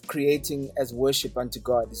of creating as worship unto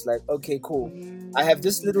God. It's like, okay, cool. I have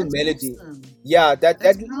this little melody. Awesome. Yeah,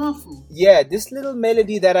 That's powerful. yeah, this little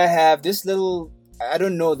melody that I have, this little, I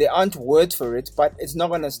don't know, there aren't words for it, but it's not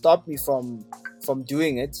gonna stop me from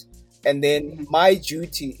doing it. And then my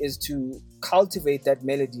duty is to cultivate that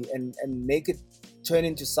melody and make it turn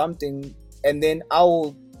into something, and then I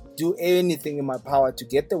will do anything in my power to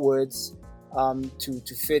get the words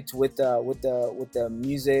to fit with the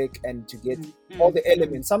music, and to get all the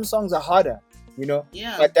elements. Some songs are harder, you know,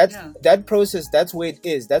 but that process, that's where it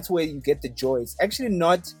is. That's where you get the joy. It's actually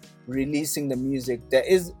not releasing the music. There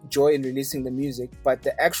is joy in releasing the music, but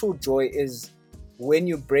the actual joy is when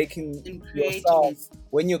you're breaking yourself,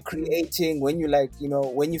 when you're creating, when you like, you know,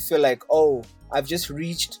 when you feel like, oh, I've just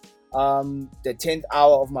reached the 10th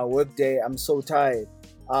hour of my workday, I'm so tired.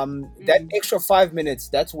 That extra 5 minutes,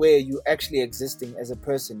 that's where you're actually existing as a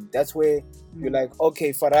person. That's where you're like,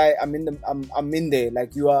 okay, Farai, I'm in there.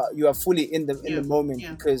 Like you are fully in the moment,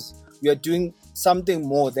 because you're doing something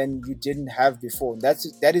more than you didn't have before.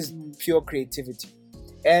 That is pure creativity.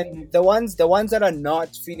 And the ones that are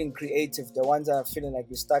not feeling creative, the ones that are feeling like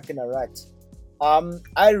you're stuck in a rut,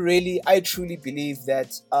 I truly believe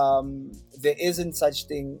that there isn't such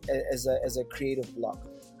thing as a creative block.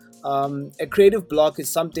 A creative block is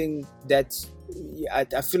something that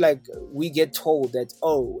I feel like we get told that,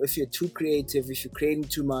 oh, if you're too creative, if you're creating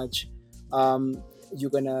too much,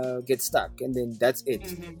 you're gonna get stuck, and then that's it.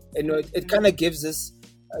 You know, it kind of gives us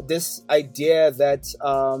this idea that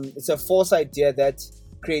it's a false idea that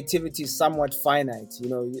creativity is somewhat finite. You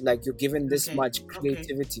know, like you're given this much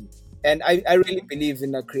creativity, and I really believe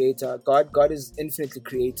in a creator. God is infinitely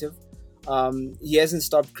creative. He hasn't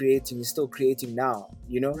stopped creating. He's still creating now,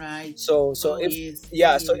 you know. Right. So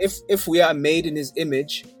if we are made in His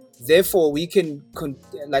image, therefore we can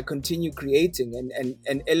continue creating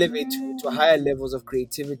and elevate to higher levels of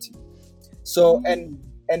creativity. So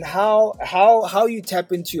and how you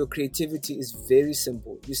tap into your creativity is very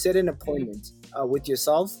simple. You set an appointment with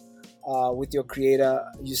yourself, with your creator.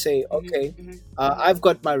 You say, okay, I've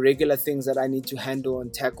got my regular things that I need to handle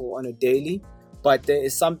and tackle on a daily. But there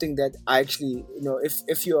is something that I actually, you know,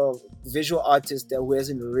 if you're a visual artist that who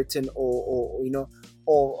hasn't written or you know,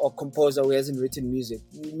 or composer who hasn't written music,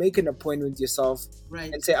 you make an appointment with yourself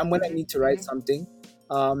and say, I'm going to need to write something.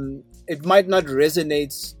 It might not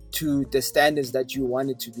resonate to the standards that you want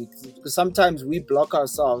it to be, because sometimes we block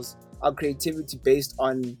ourselves, our creativity, based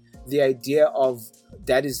on the idea of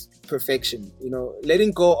that is perfection. You know,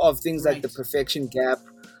 letting go of things like the perfection gap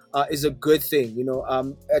is a good thing. You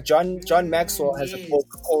know, John Maxwell has a book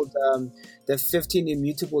called The 15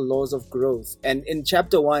 Immutable Laws of Growth, and in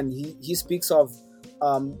chapter 1 he speaks of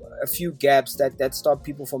a few gaps that stop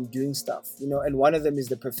people from doing stuff, and one of them is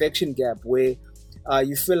the perfection gap, where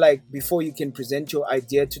you feel like before you can present your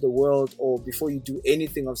idea to the world, or before you do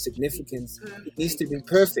anything of significance, it needs to be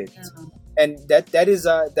perfect. And that is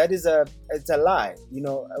it's a lie.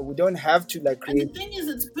 We don't have to create. And the thing is,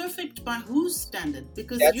 it's perfect by whose standard?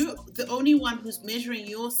 Because you're the only one who's measuring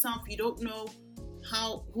yourself. You don't know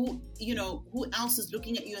who else is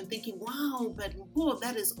looking at you and thinking, wow, but Mpho,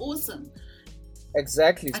 that is awesome.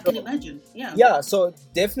 Exactly. I can imagine. Yeah, so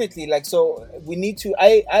definitely, so we need to,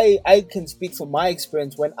 I can speak from my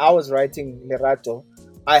experience. When I was writing Lerato,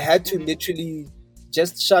 I had to literally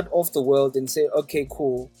just shut off the world and say, okay,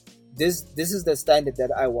 cool, this is the standard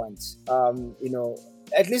that I want,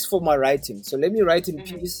 at least for my writing. So let me write in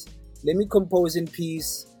peace, let me compose in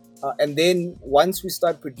peace, and then once we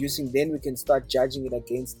start producing, then we can start judging it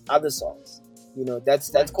against other songs.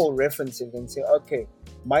 That's called referencing, and say, okay,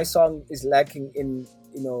 my song is lacking in,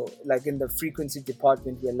 in the frequency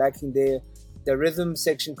department, we're lacking there. The rhythm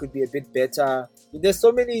section could be a bit better. There's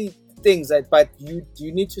so many things but you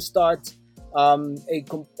need to start.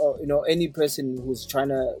 Any person who's trying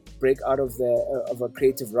to break out of a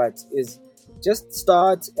creative rut is just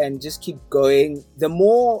start and just keep going. The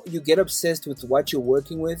more you get obsessed with what you're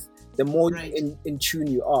working with, the more in tune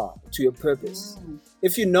you are to your purpose.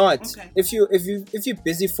 If you're not, if you're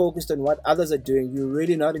busy focused on what others are doing, you're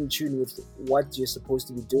really not in tune with what you're supposed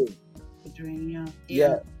to be doing.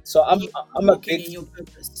 So I'm a big in your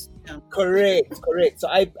purpose. Correct. So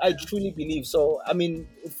I truly believe. So I mean,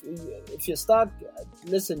 if you're stuck,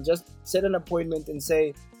 listen, just set an appointment and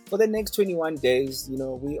say, for the next 21 days,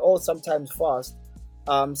 we all sometimes fast.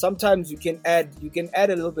 Sometimes you can add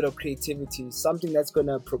a little bit of creativity, something that's going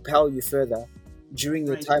to propel you further during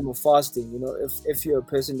your time of fasting. If you're a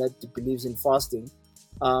person that believes in fasting,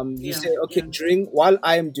 you say, okay, while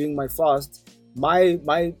I am doing my fast, my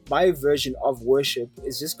version of worship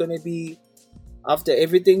is just going to be after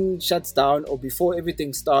everything shuts down or before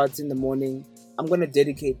everything starts in the morning. I'm going to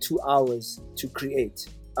dedicate 2 hours to create,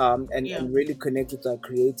 and really connect with our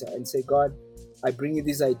creator and say, God, I bring you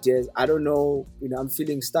these ideas. I don't know, I'm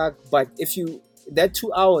feeling stuck, but that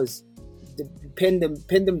 2 hours, pen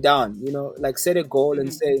them down, set a goal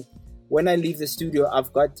and say, when I leave the studio,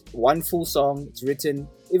 I've got one full song, it's written,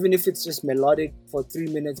 even if it's just melodic for 3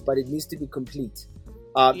 minutes, but it needs to be complete.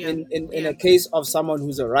 In a case of someone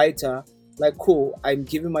who's a writer, cool, I'm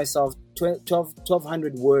giving myself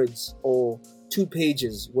 1,200 words or 2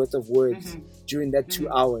 pages worth of words during that 2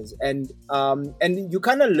 hours. And you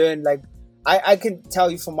kind of learn, I can tell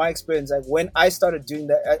you from my experience, when I started doing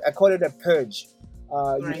that, I call it a purge.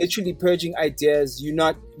 You're literally purging ideas. You're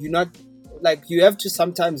not you have to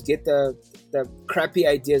sometimes get the crappy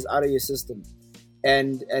ideas out of your system,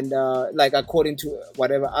 and according to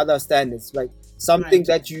whatever other standards, something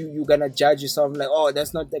that you're gonna judge yourself oh,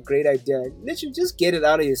 that's not a great idea. Literally just get it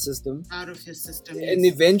out of your system. And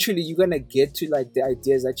eventually you're gonna get to the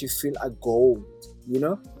ideas that you feel are gold,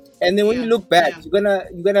 And then when you look back, you're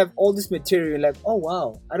gonna have all this material. Oh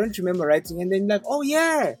wow, I don't remember writing. And then oh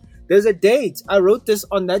yeah, there's a date. I wrote this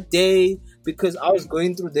on that day because I was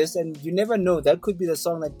going through this. And you never know, that could be the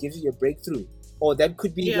song that gives you a breakthrough, or that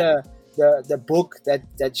could be the book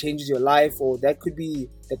that changes your life, or that could be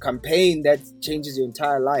the campaign that changes your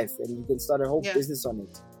entire life, and you can start a whole business on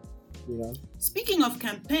it. Speaking of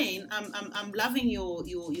campaign, I'm loving your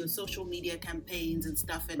social media campaigns and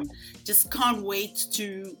stuff, and just can't wait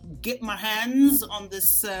to get my hands on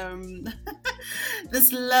this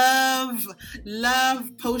this love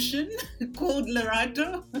potion called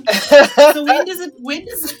Lerato. So when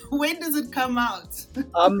does it come out?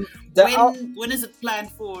 When is it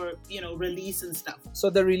planned for release and stuff? So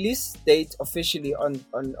the release date officially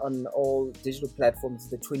on all digital platforms is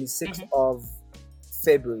the 26th of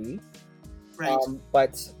February. Right.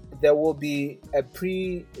 But there will be a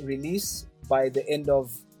pre-release by the end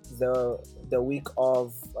of the week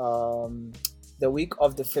of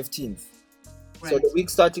the 15th. Right. So the week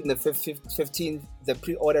starting the 15th, the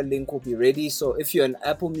pre-order link will be ready. So if you're on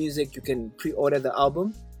Apple Music, you can pre-order the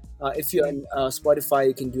album. If you're on Spotify,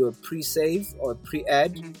 you can do a pre-save or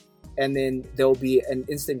pre-add, and then there will be an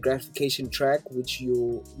instant gratification track which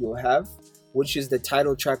you'll have, which is the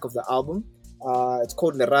title track of the album. It's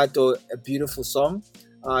called Lerato, a beautiful song.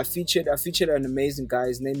 I featured an amazing guy.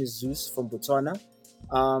 His name is Zeus from Botswana.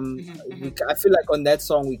 I feel like on that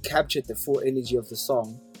song we captured the full energy of the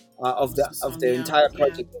song, of the entire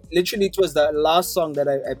project. Literally, it was the last song that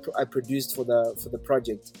I produced for the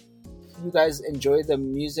project. You guys enjoy the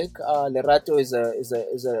music. Lerato is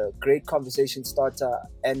a great conversation starter,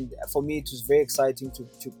 and for me it was very exciting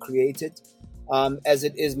to create it, as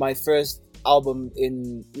it is my first album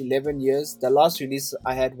in 11 years. The last release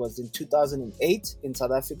I had was in 2008 in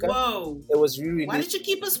South Africa. Whoa. It was re-released. Why did you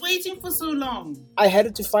keep us waiting for so long? I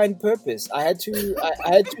had to find purpose. I had to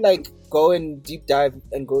like go and deep dive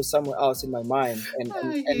and go somewhere else in my mind and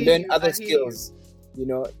learn other skills, you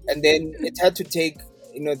know. And then it had to take,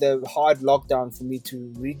 you know, the hard lockdown for me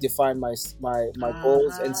to redefine my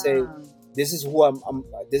goals and say, this is who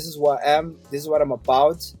this is who I am, this is what I'm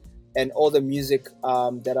about, and all the music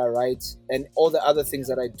that I write and all the other things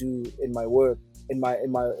that I do in my work, in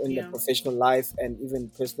the professional life and even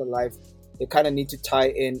personal life, they kind of need to tie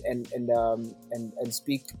in and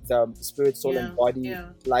speak the spirit, soul, and body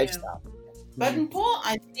lifestyle. But Mpho,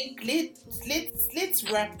 I think let's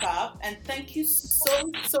wrap up, and thank you so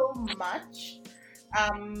much.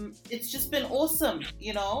 It's just been awesome,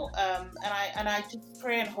 you know, and I just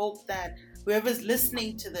pray and hope that whoever's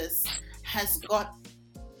listening to this has got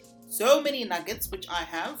so many nuggets, which I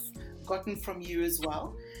have gotten from you as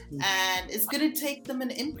well, and is going to take them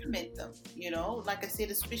and implement them, you know, like I said,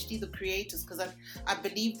 especially the creators, because I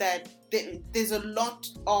believe that there's a lot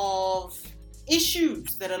of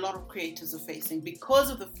issues that a lot of creators are facing because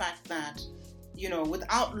of the fact that, you know,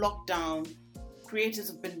 without lockdown, creators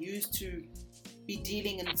have been used to be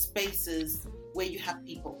dealing in spaces where you have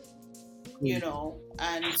people, you know,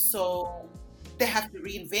 and so they have to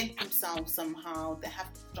reinvent themselves somehow. They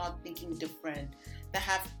have to start thinking different. They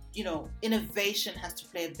have, you know, innovation has to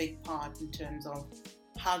play a big part in terms of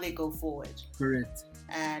how they go forward. Correct.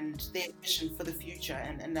 And their vision for the future.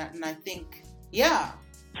 And I think, yeah.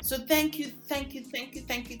 So thank you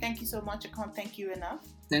so much. I can't thank you enough.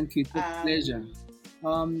 Thank you. It's a pleasure.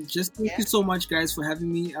 Just thank you so much, guys, for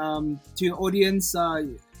having me. To your audience,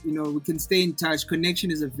 you know, we can stay in touch. Connection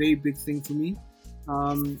is a very big thing for me.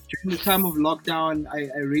 During the time of lockdown, I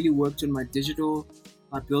really worked on my digital.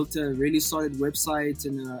 I built a really solid website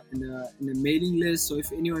and a mailing list. So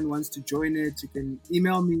if anyone wants to join it, you can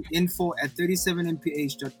email me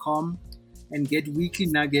info@37mph.com and get weekly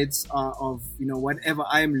nuggets of, you know, whatever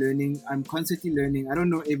I am learning. I'm constantly learning. I don't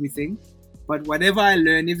know everything, but whatever I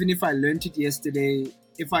learn, even if I learned it yesterday,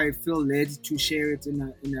 if I feel led to share it in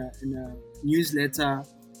a newsletter,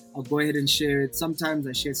 I'll go ahead and share it. Sometimes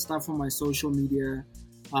I share stuff on my social media,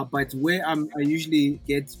 but where I usually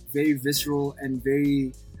get very visceral and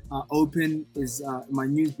very open is my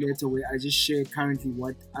newsletter, where I just share currently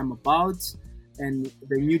what I'm about and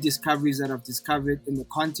the new discoveries that I've discovered in the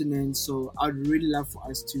continent. So I'd really love for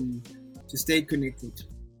us to stay connected.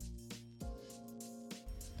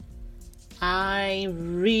 I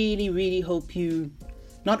really hope you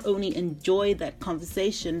not only enjoyed that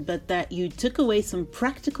conversation, but that you took away some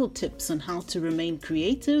practical tips on how to remain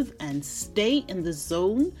creative and stay in the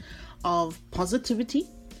zone of positivity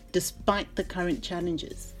despite the current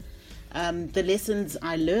challenges. The lessons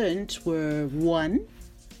I learned were: 1,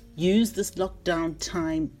 use this lockdown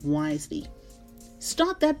time wisely.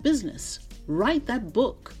 Start that business, write that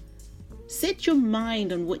book, set your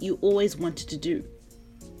mind on what you always wanted to do.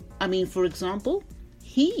 I mean, for example,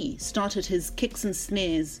 he started his Kicks and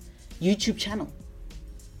Snares YouTube channel.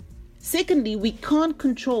 Secondly, we can't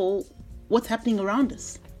control what's happening around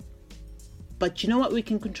us. But you know what we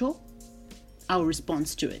can control? Our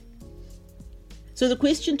response to it. So the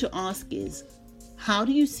question to ask is, how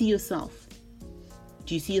do you see yourself?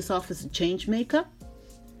 Do you see yourself as a change maker,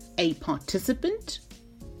 a participant,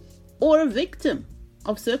 or a victim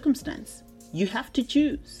of circumstance? You have to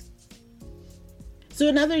choose. So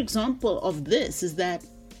another example of this is that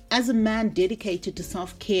as a man dedicated to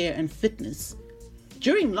self-care and fitness,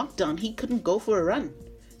 during lockdown he couldn't go for a run,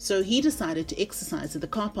 so he decided to exercise at the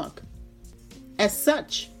car park. As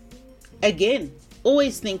such, again,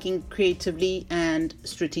 always thinking creatively and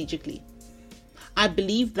strategically. I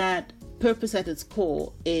believe that purpose at its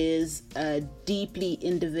core is a deeply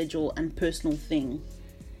individual and personal thing,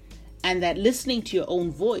 and that listening to your own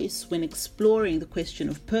voice when exploring the question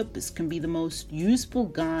of purpose can be the most useful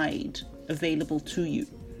guide available to you.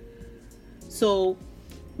 So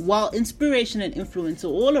while inspiration and influence are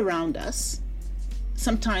all around us,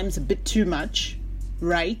 sometimes a bit too much,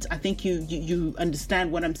 right? I think you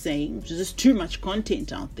understand what I'm saying. There's just too much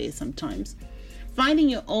content out there sometimes. Finding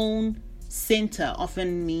your own center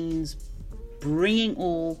often means bringing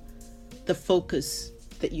all the focus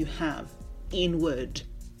that you have inward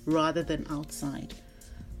rather than outside.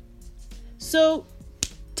 So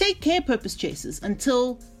take care, purpose chasers.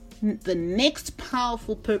 Until the next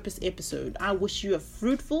powerful purpose episode, I wish you a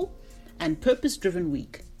fruitful and purpose-driven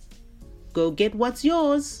week. Go get what's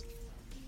yours.